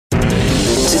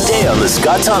Today on The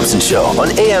Scott Thompson Show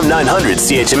on AM 900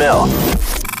 CHML.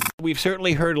 We've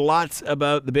certainly heard lots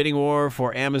about the bidding war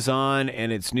for Amazon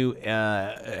and its new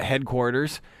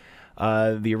headquarters.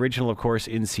 The original, of course,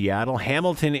 in Seattle.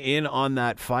 Hamilton in on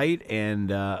that fight,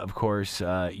 and of course,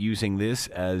 using this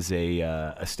as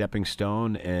a stepping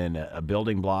stone and a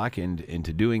building block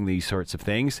into doing these sorts of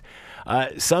things.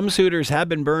 Some suitors have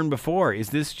been burned before. Is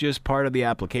this just part of the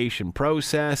application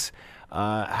process?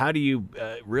 How do you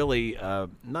really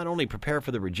not only prepare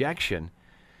for the rejection,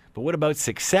 but what about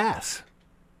success?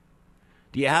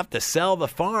 Do you have to sell the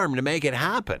farm to make it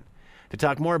happen? To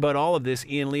talk more about all of this,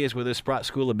 Ian Lee is with us, Sprott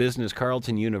School of Business,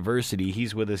 Carleton University.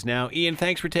 He's with us now. Ian,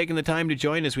 thanks for taking the time to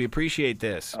join us. We appreciate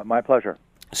this. My pleasure.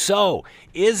 So,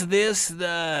 is this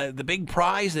the big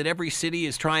prize that every city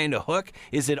is trying to hook?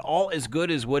 Is it all as good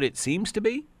as what it seems to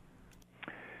be?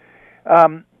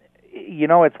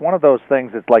 It's one of those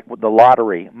things, it's like with the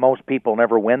lottery. Most people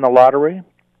never win the lottery.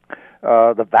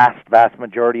 The vast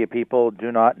majority of people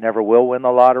never will win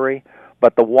the lottery.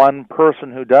 But the one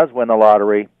person who does win the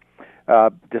lottery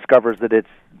discovers that it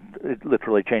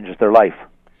literally changes their life,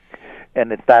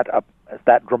 and it's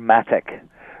that dramatic.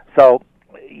 So,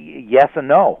 yes and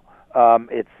no.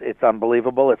 It's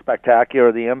unbelievable. It's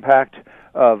spectacular. The impact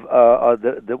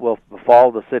that will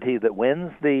befall the city that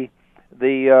wins the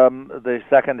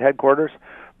second headquarters.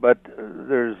 But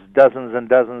there's dozens and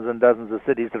dozens and dozens of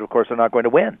cities that, of course, are not going to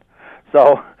win.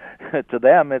 So, to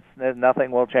them,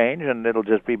 nothing will change, and it'll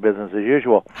just be business as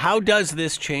usual. How does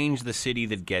this change the city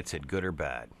that gets it, good or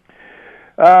bad?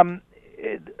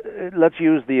 Let's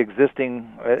use the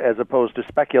existing, as opposed to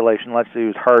speculation. Let's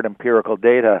use hard empirical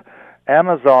data.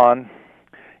 Amazon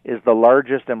is the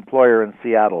largest employer in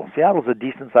Seattle. Seattle's a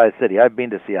decent-sized city. I've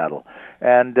been to Seattle,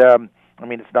 and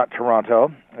it's not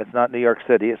Toronto, it's not New York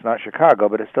City, it's not Chicago,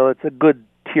 but it's a good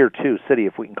Tier 2 city,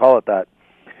 if we can call it that.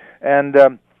 And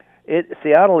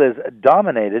Seattle is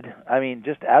dominated,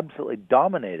 just absolutely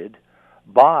dominated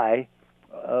by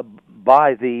the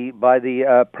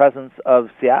presence of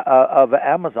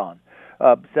Amazon,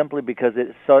 simply because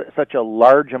it's such a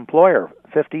large employer,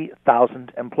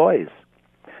 50,000 employees.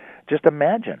 Just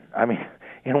imagine,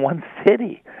 in one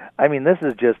city. This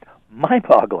is just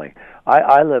mind-boggling.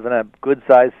 I live in a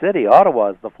good-sized city.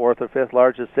 Ottawa is the fourth or fifth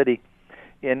largest city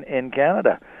in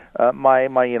Canada.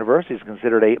 My university is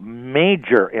considered a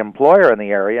major employer in the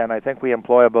area, and I think we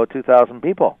employ about 2,000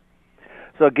 people.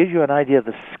 So it gives you an idea of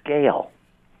the scale.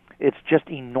 It's just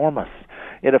enormous.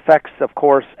 It affects, of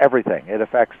course, everything.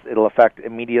 It'll affect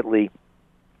immediately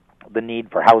the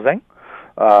need for housing.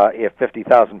 If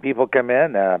 50,000 people come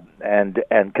in and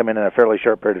come in a fairly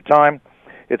short period of time,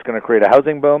 it's going to create a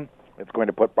housing boom. It's going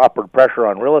to put upward pressure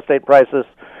on real estate prices.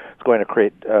 It's going to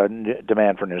create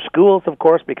demand for new schools, of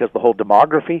course, because the whole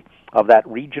demography of that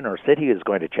region or city is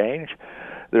going to change.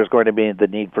 There's going to be the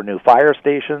need for new fire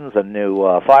stations and new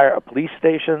police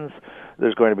stations.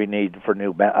 There's going to be need for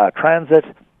new transit.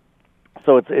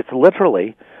 So it's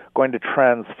literally going to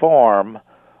transform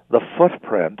the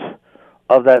footprint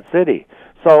of that city.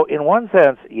 So in one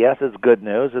sense, yes, it's good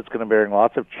news. It's going to bring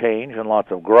lots of change and lots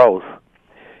of growth.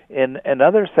 In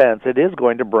another sense, it is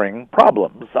going to bring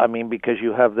problems. Because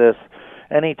you have this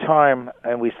anytime,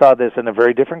 and we saw this in a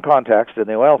very different context in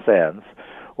the oil sands,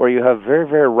 where you have very,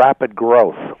 very rapid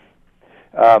growth.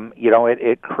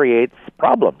 It creates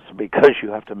problems because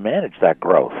you have to manage that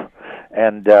growth.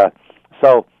 And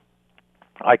so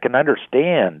I can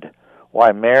understand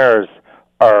why mayors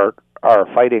are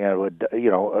fighting and would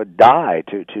die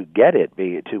to get it,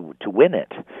 to win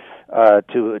it.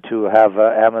 To have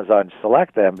Amazon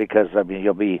select them, because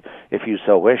you'll be, if you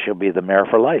so wish, you'll be the mayor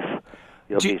for life.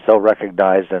 You'll be so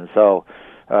recognized, and so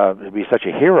you'll be such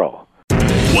a hero.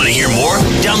 Want to hear more?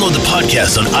 Download the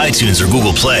podcast on iTunes or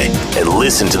Google Play and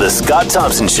listen to The Scott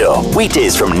Thompson Show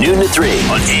weekdays from noon to 3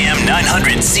 on AM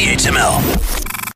 900 CHML.